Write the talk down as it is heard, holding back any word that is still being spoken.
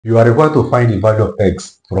You are required to find the value of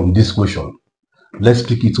x from this question. Let's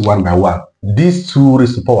pick it one by one. This 2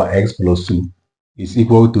 raised to power x plus 2 is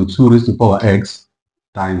equal to 2 raised to power x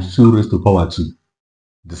times 2 raised to power 2.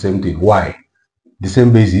 The same thing. Why? The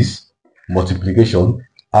same basis, multiplication,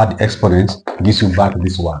 add the exponent, gives you back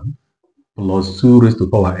this one. Plus 2 raised to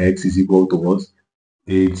power x is equal to what?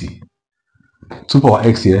 80. 2 power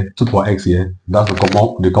x here, 2 power x here. That's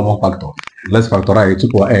the common factor. Let's factorize 2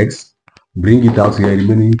 power x. Bring it out here,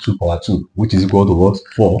 remaining 2 power 2, which is equal to what?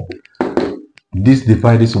 4. This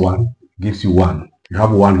divide this one gives you 1. You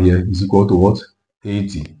have 1 here is equal to what?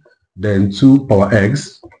 80. Then 2 power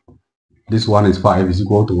x, this one is 5, is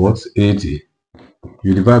equal to what? 80.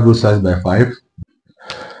 You divide both sides by 5.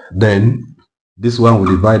 Then this one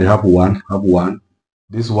will divide, have 1, have 1.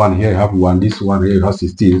 This one here have 1, this one here has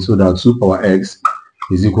 16. So that 2 power x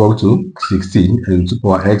is equal to 16, and 2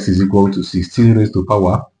 power x is equal to 16 raised to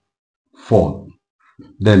power 4.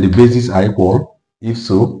 Then the bases are equal. If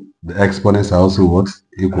so, the exponents are also what?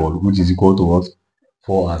 Equal, which is equal to what?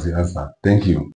 4 as the answer. Thank you.